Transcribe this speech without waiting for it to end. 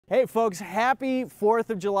Hey folks, happy 4th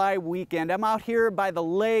of July weekend. I'm out here by the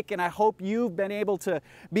lake and I hope you've been able to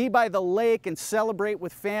be by the lake and celebrate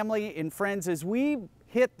with family and friends as we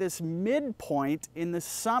hit this midpoint in the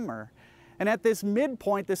summer. And at this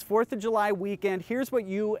midpoint, this 4th of July weekend, here's what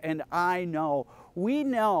you and I know. We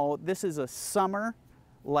know this is a summer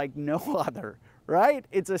like no other, right?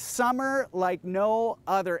 It's a summer like no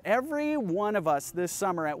other. Every one of us this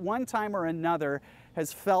summer at one time or another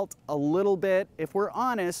has felt a little bit, if we're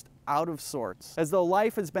honest, out of sorts. As though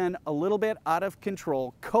life has been a little bit out of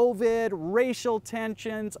control. COVID, racial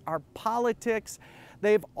tensions, our politics,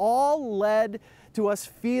 they've all led to us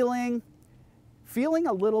feeling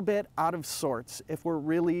a little bit out of sorts, if we're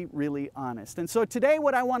really honest. And so today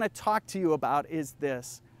what I want to talk to you about is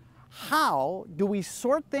this. How do we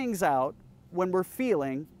sort things out when we're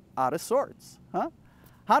feeling out of sorts?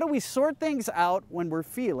 How do we sort things out when we're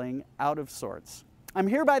feeling out of sorts? I'm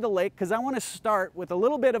here by the lake because I want to start with a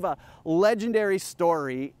little bit of a legendary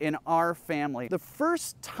story in our family. The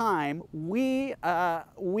first time we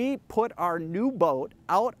put our new boat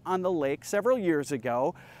out on the lake several years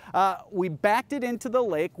ago, we backed it into the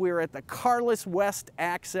lake. We were at the Carless West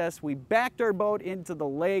access. We backed our boat into the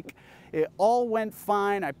lake. It all went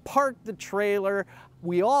fine. I parked the trailer.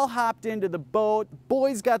 We all hopped into the boat.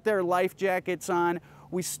 Boys got their life jackets on.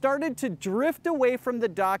 We started to drift away from the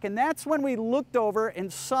dock, and that's when we looked over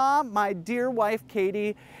and saw my dear wife,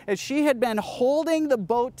 Katie, as she had been holding the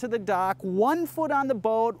boat to the dock, 1 foot on the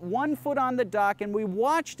boat, 1 foot on the dock, and we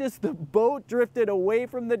watched as the boat drifted away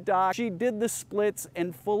from the dock. She did the splits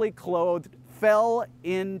and fully clothed, fell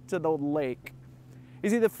into the lake. You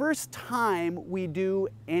see, the first time we do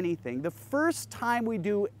anything,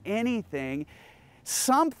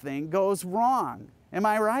 something goes wrong. Am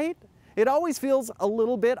I right? It always feels a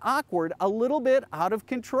little bit awkward, a little bit out of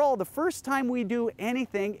control. The first time we do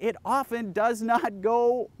anything, it often does not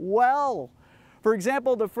go well. For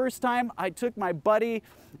example, the first time I took my buddy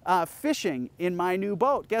fishing in my new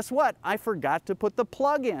boat, guess what? I forgot to put the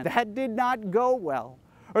plug in. That did not go well.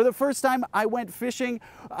 Or the first time I went fishing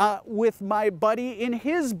with my buddy in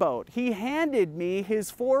his boat. He handed me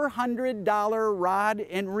his $400 rod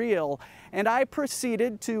and reel, and I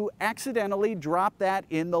proceeded to accidentally drop that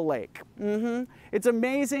in the lake. It's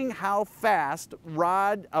amazing how fast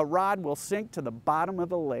a rod will sink to the bottom of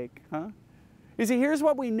the lake, huh? You see, here's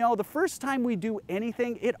what we know. The first time we do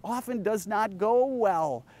anything, it often does not go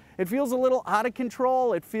well. It feels a little out of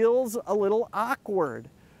control. It feels a little awkward.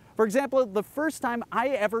 For example, the first time I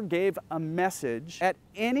ever gave a message at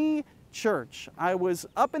any church, I was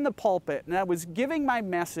up in the pulpit and I was giving my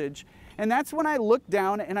message, and that's when I looked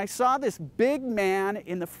down and I saw this big man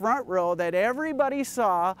in the front row that everybody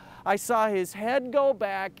saw. I saw his head go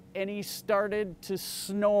back and he started to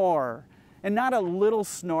snore. And not a little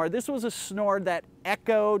snore. This was a snore that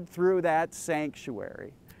echoed through that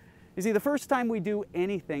sanctuary. You see, the first time we do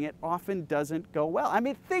anything, it often doesn't go well. I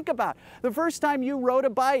mean, think about it. The first time you rode a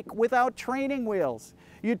bike without training wheels.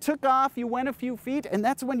 You took off, you went a few feet, and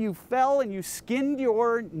that's when you fell and you skinned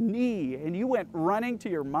your knee and you went running to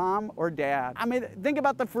your mom or dad. I mean, think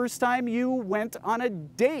about the first time you went on a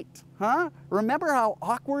date, huh? Remember how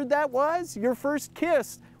awkward that was? Your first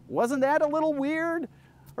kiss. Wasn't that a little weird?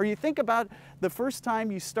 Or you think about the first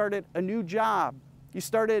time you started a new job. You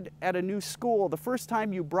started at a new school. The first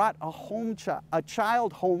time you brought a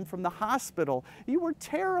child home from the hospital, you were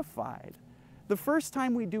terrified. The first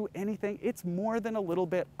time we do anything, it's more than a little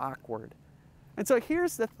bit awkward. And so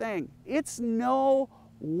here's the thing. It's no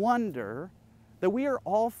wonder that we are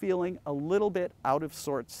all feeling a little bit out of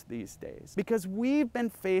sorts these days, because we've been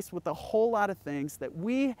faced with a whole lot of things that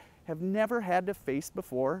we have never had to face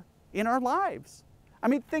before in our lives. I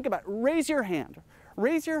mean, think about it. Raise your hand.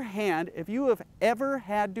 Raise your hand if you have ever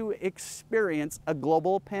had to experience a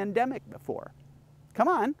global pandemic before. Come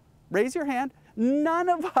on, raise your hand. None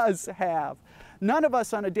of us have. None of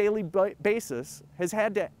us on a daily basis has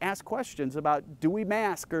had to ask questions about do we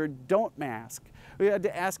mask or don't mask. We had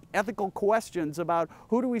to ask ethical questions about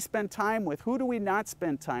who do we spend time with, who do we not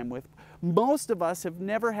spend time with. Most of us have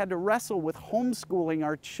never had to wrestle with homeschooling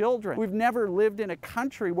our children. We've never lived in a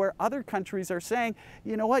country where other countries are saying,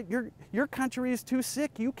 you know what, your country is too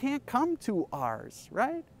sick, you can't come to ours,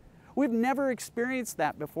 right? We've never experienced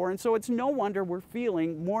that before, and so it's no wonder we're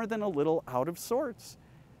feeling more than a little out of sorts.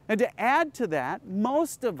 And to add to that,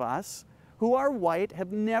 most of us who are white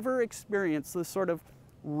have never experienced the sort of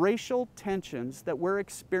racial tensions that we're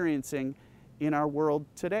experiencing in our world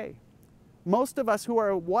today. Most of us who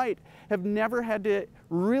are white have never had to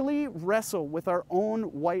really wrestle with our own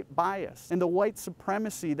white bias and the white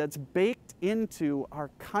supremacy that's baked into our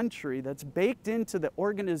country, that's baked into the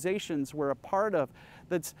organizations we're a part of,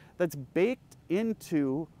 that's baked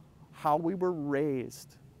into how we were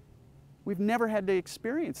raised. We've never had to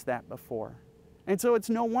experience that before. And so it's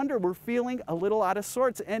no wonder we're feeling a little out of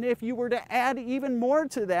sorts. And if you were to add even more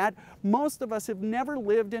to that, most of us have never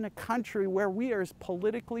lived in a country where we are as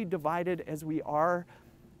politically divided as we are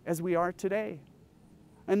today.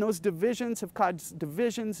 And those divisions have caused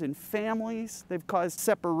divisions in families. They've caused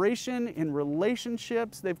separation in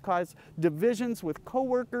relationships. They've caused divisions with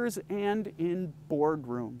coworkers and in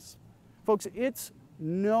boardrooms. Folks, it's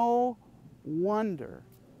no wonder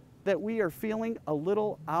that we are feeling a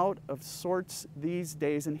little out of sorts these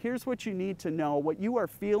days. And here's what you need to know. What you are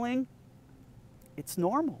feeling, it's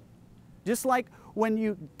normal. Just like when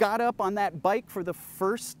you got up on that bike for the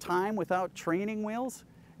first time without training wheels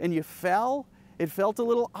and you fell, it felt a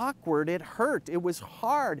little awkward, it hurt, it was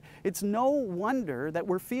hard. It's no wonder that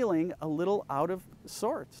we're feeling a little out of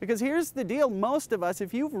sorts. Because here's the deal, most of us,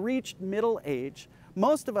 if you've reached middle age,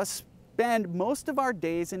 most of us spend most of our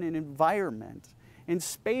days in an environment, in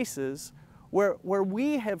spaces where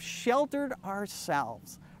we have sheltered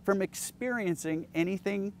ourselves from experiencing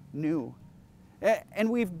anything new. And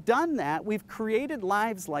we've done that, we've created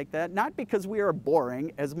lives like that, not because we are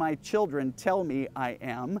boring, as my children tell me I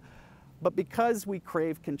am, but because we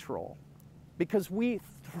crave control. Because we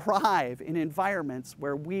thrive in environments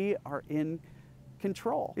where we are in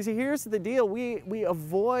control. You see, here's the deal, we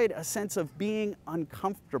avoid a sense of being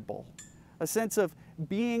uncomfortable, a sense of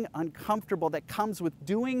being uncomfortable that comes with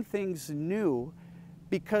doing things new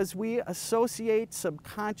because we associate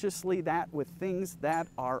subconsciously that with things that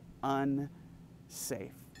are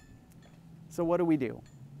unsafe. So what do we do?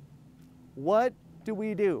 What do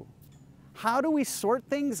we do? How do we sort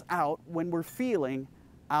things out when we're feeling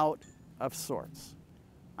out of sorts?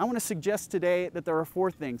 I want to suggest today that there are 4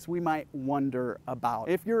 things we might wonder about.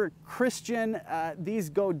 If you're a Christian, these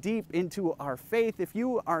go deep into our faith. If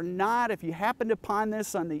you are not, if you happened upon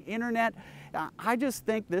this on the internet, I just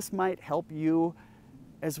think this might help you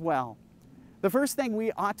as well. The first thing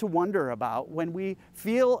we ought to wonder about when we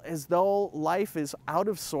feel as though life is out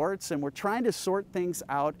of sorts and we're trying to sort things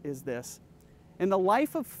out is this. In the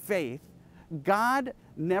life of faith, God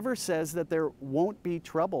never says that there won't be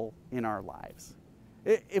trouble in our lives.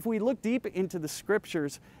 If we look deep into the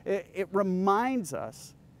scriptures, it reminds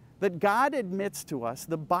us that God admits to us,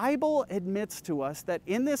 the Bible admits to us that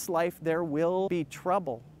in this life there will be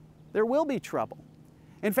trouble. There will be trouble.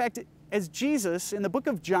 In fact, as Jesus in the book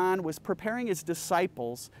of John was preparing his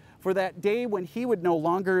disciples for that day when he would no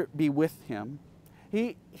longer be with him,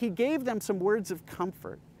 he gave them some words of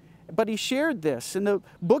comfort. But he shared this. In the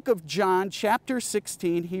book of John, chapter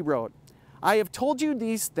 16, he wrote, I have told you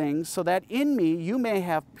these things so that in me you may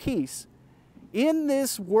have peace. In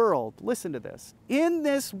this world, listen to this, in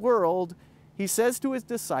this world, he says to his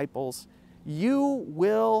disciples, you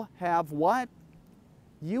will have what?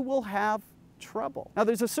 You will have trouble. Now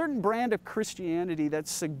there's a certain brand of Christianity that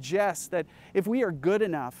suggests that if we are good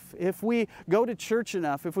enough, if we go to church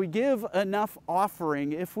enough, if we give enough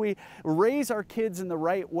offering, if we raise our kids in the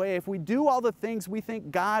right way, if we do all the things we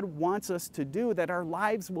think God wants us to do, that our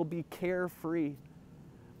lives will be carefree.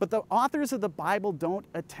 But the authors of the Bible don't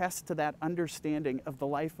attest to that understanding of the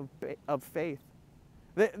life of faith.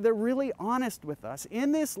 They're really honest with us.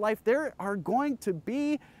 In this life, there are going to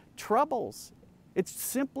be troubles. It's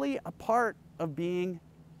simply a part of being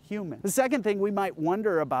human. The second thing we might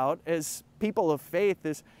wonder about as people of faith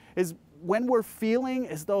is when we're feeling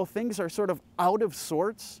as though things are sort of out of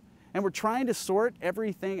sorts and we're trying to sort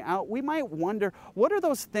everything out, we might wonder, what are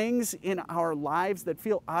those things in our lives that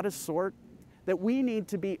feel out of sort that we need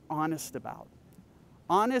to be honest about?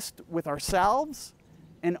 Honest with ourselves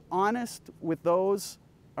and honest with those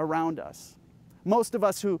around us. Most of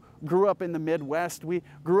us who grew up in the Midwest, we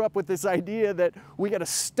grew up with this idea that we got to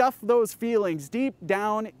stuff those feelings deep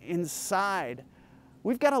down inside.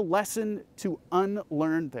 We've got a lesson to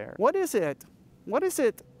unlearn there. What is it? What is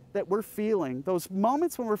it that we're feeling? Those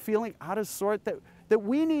moments when we're feeling out of sort that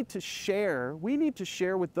we need to share. We need to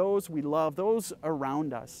share with those we love, those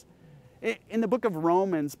around us. In the book of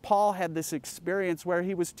Romans, Paul had this experience where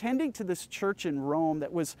he was tending to this church in Rome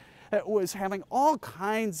that was having all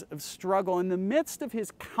kinds of struggle. In the midst of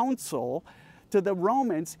his counsel to the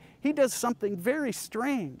Romans, he does something very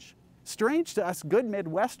strange. Strange to us good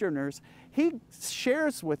Midwesterners. He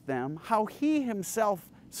shares with them how he himself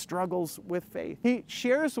struggles with faith. He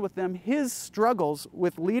shares with them his struggles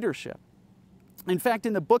with leadership. In fact,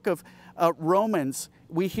 in the book of Romans,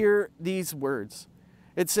 we hear these words.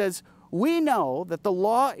 It says, "We know that the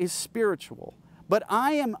law is spiritual, but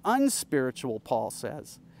I am unspiritual," Paul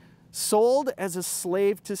says, "sold as a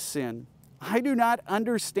slave to sin. I do not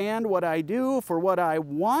understand what I do, for what I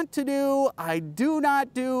want to do, I do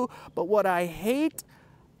not do, but what I hate,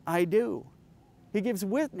 I do." He gives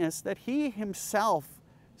witness that he himself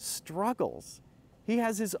struggles. He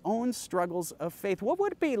has his own struggles of faith. What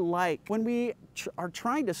would it be like when we are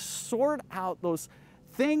trying to sort out those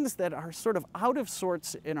things that are sort of out of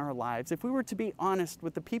sorts in our lives, if we were to be honest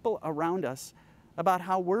with the people around us about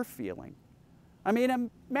how we're feeling? I mean,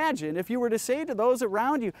 imagine if you were to say to those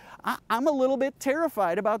around you, I'm a little bit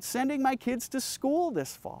terrified about sending my kids to school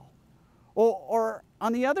this fall. Or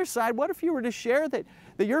on the other side, what if you were to share that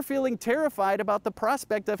you're feeling terrified about the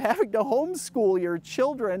prospect of having to homeschool your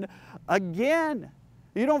children again?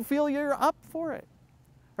 You don't feel you're up for it.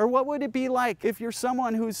 Or what would it be like if you're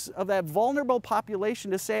someone who's of that vulnerable population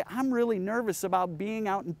to say, I'm really nervous about being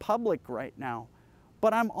out in public right now,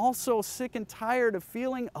 but I'm also sick and tired of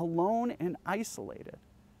feeling alone and isolated?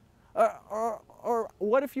 Or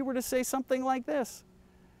what if you were to say something like this?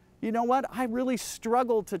 You know what? I really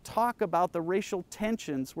struggle to talk about the racial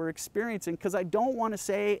tensions we're experiencing because I don't want to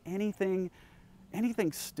say anything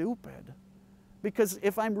stupid. Because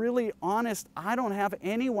if I'm really honest, I don't have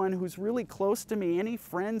anyone who's really close to me, any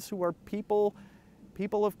friends who are people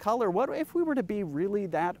of color. What if we were to be really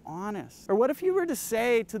that honest? Or what if you were to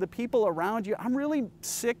say to the people around you, I'm really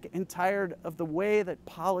sick and tired of the way that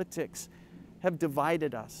politics have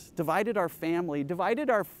divided us, divided our family, divided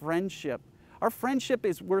our friendship. Our friendship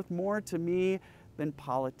is worth more to me than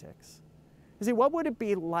politics. You see, what would it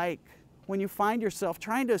be like when you find yourself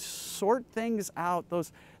trying to sort things out,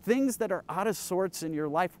 those things that are out of sorts in your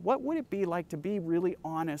life? What would it be like to be really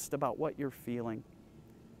honest about what you're feeling?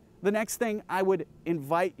 The next thing I would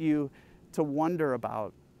invite you to wonder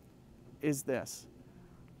about is this.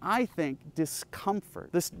 I think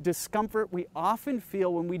discomfort, this discomfort we often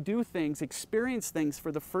feel when we do things, experience things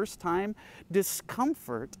for the first time,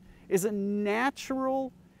 discomfort is a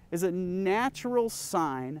natural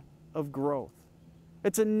sign of growth.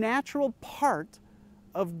 It's a natural part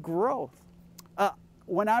of growth.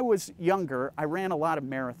 When I was younger, I ran a lot of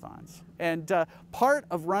marathons. And part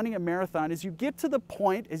of running a marathon is you get to the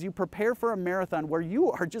point as you prepare for a marathon where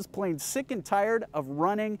you are just plain sick and tired of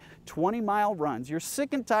running 20-mile runs. You're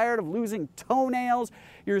sick and tired of losing toenails.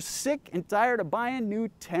 You're sick and tired of buying new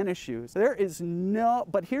tennis shoes.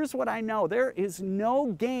 But here's what I know. There is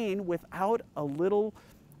no gain without a little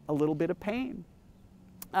bit of pain.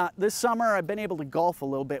 This summer, I've been able to golf a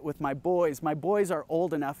little bit with my boys. My boys are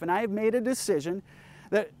old enough, and I have made a decision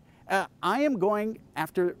that I am going,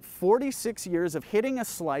 after 46 years of hitting a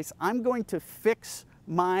slice, I'm going to fix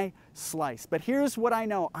my slice. But here's what I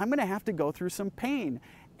know. I'm going to have to go through some pain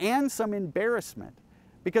and some embarrassment.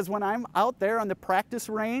 Because when I'm out there on the practice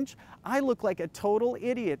range, I look like a total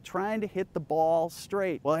idiot trying to hit the ball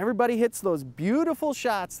straight. Well, everybody hits those beautiful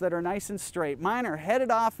shots that are nice and straight. Mine are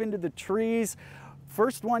headed off into the trees.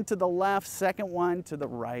 First one to the left, second one to the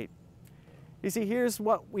right. You see, here's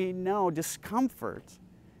what we know. Discomfort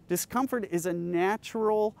is a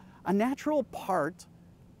natural part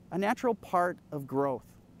of growth.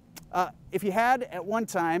 If you had at one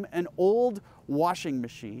time an old washing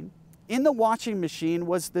machine, in the washing machine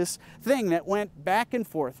was this thing that went back and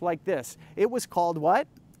forth like this. It was called what?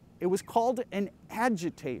 It was called an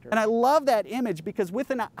agitator. And I love that image because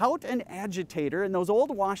without an agitator in those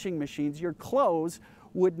old washing machines, your clothes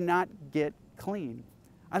would not get clean.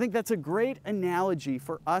 I think that's a great analogy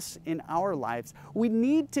for us in our lives. We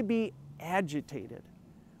need to be agitated.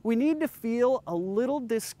 We need to feel a little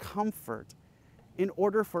discomfort in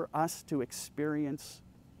order for us to experience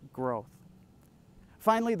growth.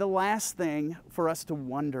 Finally, the last thing for us to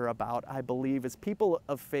wonder about, I believe, as people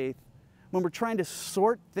of faith, when we're trying to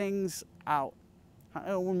sort things out,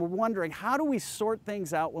 when we're wondering, how do we sort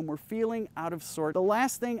things out when we're feeling out of sort? The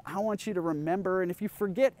last thing I want you to remember, and if you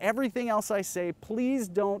forget everything else I say, please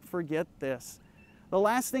don't forget this. The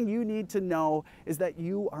last thing you need to know is that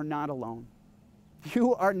you are not alone.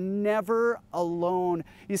 You are never alone.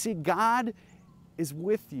 You see, God is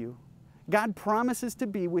with you. God promises to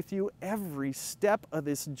be with you every step of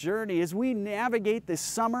this journey as we navigate this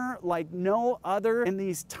summer like no other. In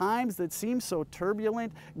these times that seem so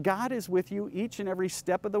turbulent, God is with you each and every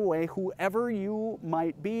step of the way, whoever you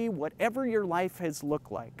might be, whatever your life has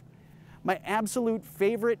looked like. My absolute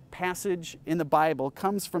favorite passage in the Bible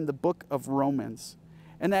comes from the book of Romans.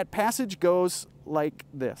 And that passage goes like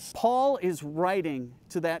this. Paul is writing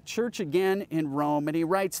to that church again in Rome, and he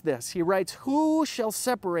writes this. He writes, "Who shall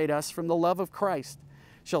separate us from the love of Christ?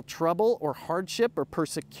 shall trouble or hardship or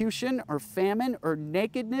persecution or famine or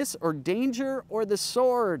nakedness or danger or the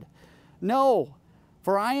sword. No,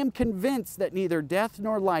 for I am convinced that neither death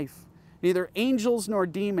nor life, neither angels nor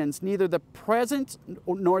demons, neither the present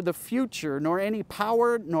nor the future, nor any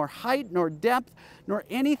power, nor height, nor depth, nor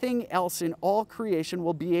anything else in all creation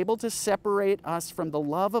will be able to separate us from the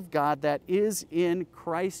love of God that is in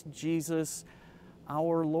Christ Jesus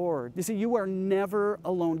our Lord. You see, you are never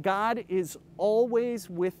alone. God is always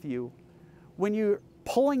with you. When you're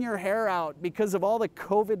pulling your hair out because of all the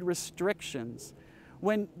COVID restrictions,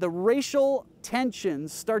 when the racial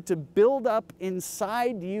tensions start to build up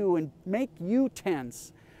inside you and make you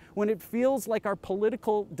tense, when it feels like our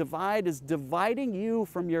political divide is dividing you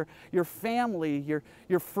from your family,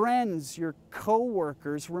 your friends, your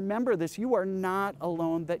co-workers, remember this, you are not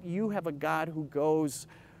alone, that you have a God who goes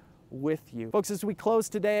with you. Folks, as we close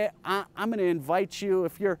today, I'm going to invite you,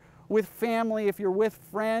 if you're with family, if you're with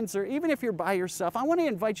friends, or even if you're by yourself, I want to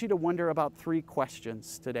invite you to wonder about 3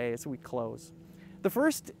 questions today as we close. The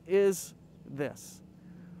first is this: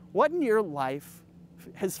 what in your life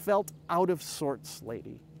has felt out of sorts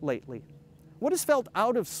lately? What has felt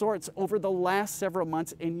out of sorts over the last several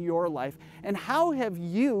months in your life? And how have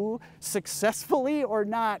you, successfully or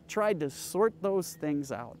not, tried to sort those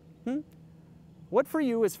things out? What for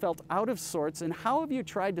you has felt out of sorts, and how have you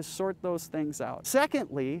tried to sort those things out?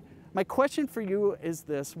 Secondly, my question for you is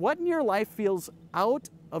this: what in your life feels out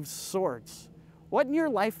of sorts? What in your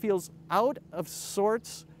life feels out of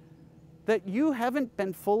sorts that you haven't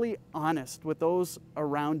been fully honest with those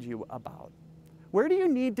around you about? Where do you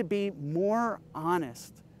need to be more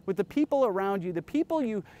honest with the people around you, the people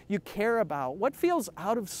you care about? What feels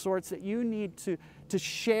out of sorts that you need to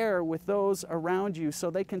share with those around you so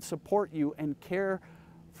they can support you and care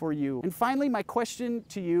for you? And finally, my question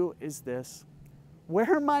to you is this: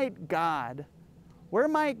 where might God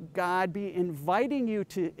be inviting you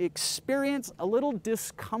to experience a little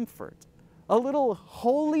discomfort, a little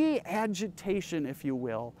holy agitation, if you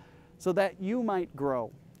will, so that you might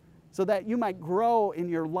grow? So that you might grow in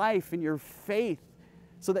your life, in your faith,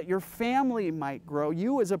 so that your family might grow,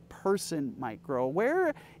 you as a person might grow.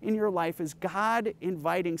 Where in your life is God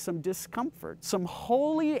inviting some discomfort, some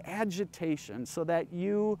holy agitation, so that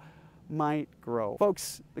you might grow?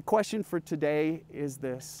 Folks, the question for today is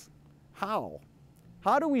this: how?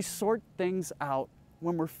 How do we sort things out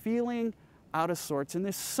when we're feeling out of sorts in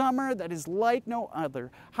this summer that is like no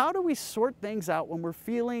other? How do we sort things out when we're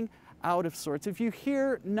feeling out of sorts? If you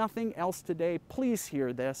hear nothing else today, please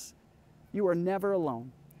hear this: you are never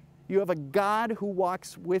alone. You have a God who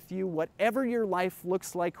walks with you, whatever your life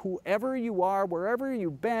looks like, whoever you are, wherever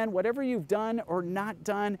you've been, whatever you've done or not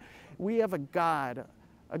done. We have a God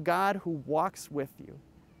who walks with you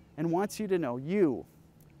and wants you to know you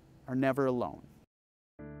are never alone.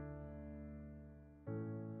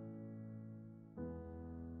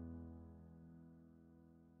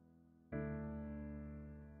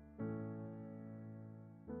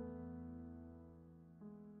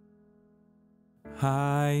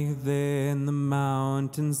 Higher than the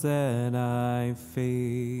mountains that I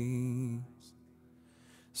face,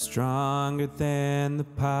 stronger than the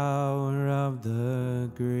power of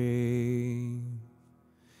the grave,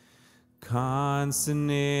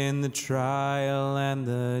 constant in the trial and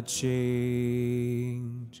the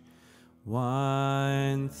change,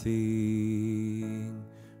 one thing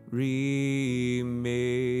remains,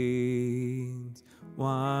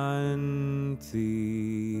 one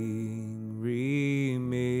thing remains.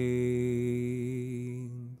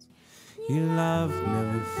 Your love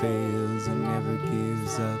never fails and never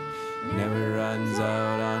gives up, never runs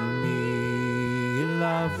out on me. Your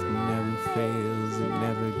love never fails and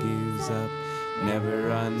never gives up, never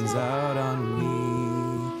runs out on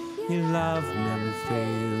me. Your love never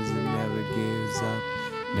fails and never gives up,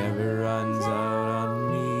 never runs out on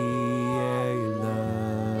me. Yeah, your love.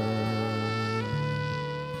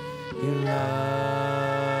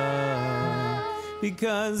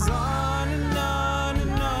 Because on and on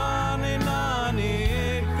and on and on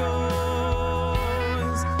it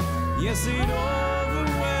goes. Yes, it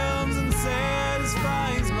overwhelms and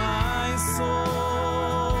satisfies my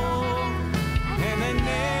soul. And I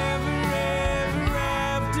never ever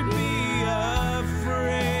have to be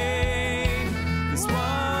afraid. This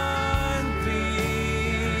one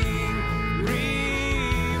thing remains.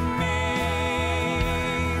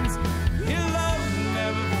 Your love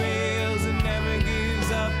never fails and never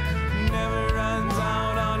gives up, never runs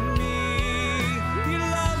out on me. Your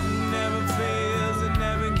love never fails and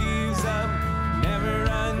never gives up,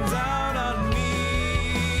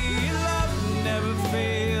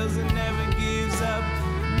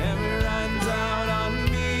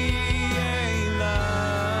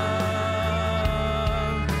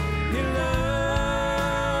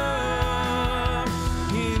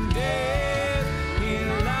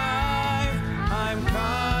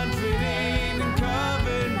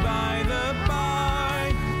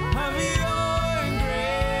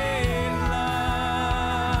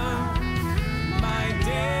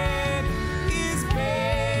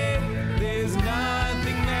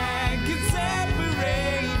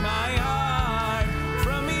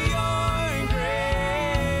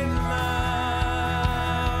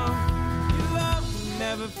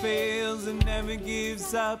 and never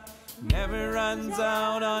gives up, never runs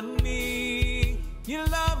out on me. Your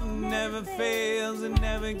love never fails and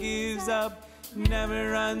never gives up,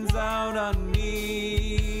 never runs out on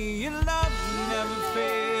me. Your love never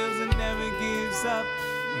fails and never gives up,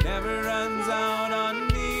 never runs out on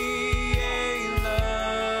me. Yeah,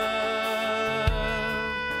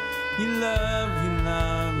 your love, your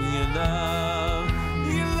love, your love,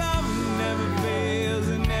 your love never fails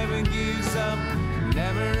and never gives up,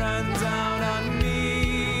 never runs out on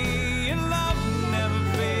me. Your love never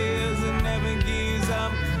fails and never gives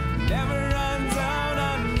up, never runs out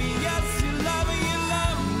on me. Yes, your love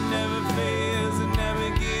never fails and never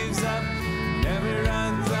gives up, never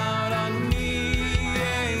runs out on me.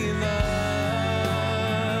 Yeah, your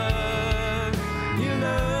love, your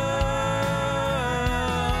love.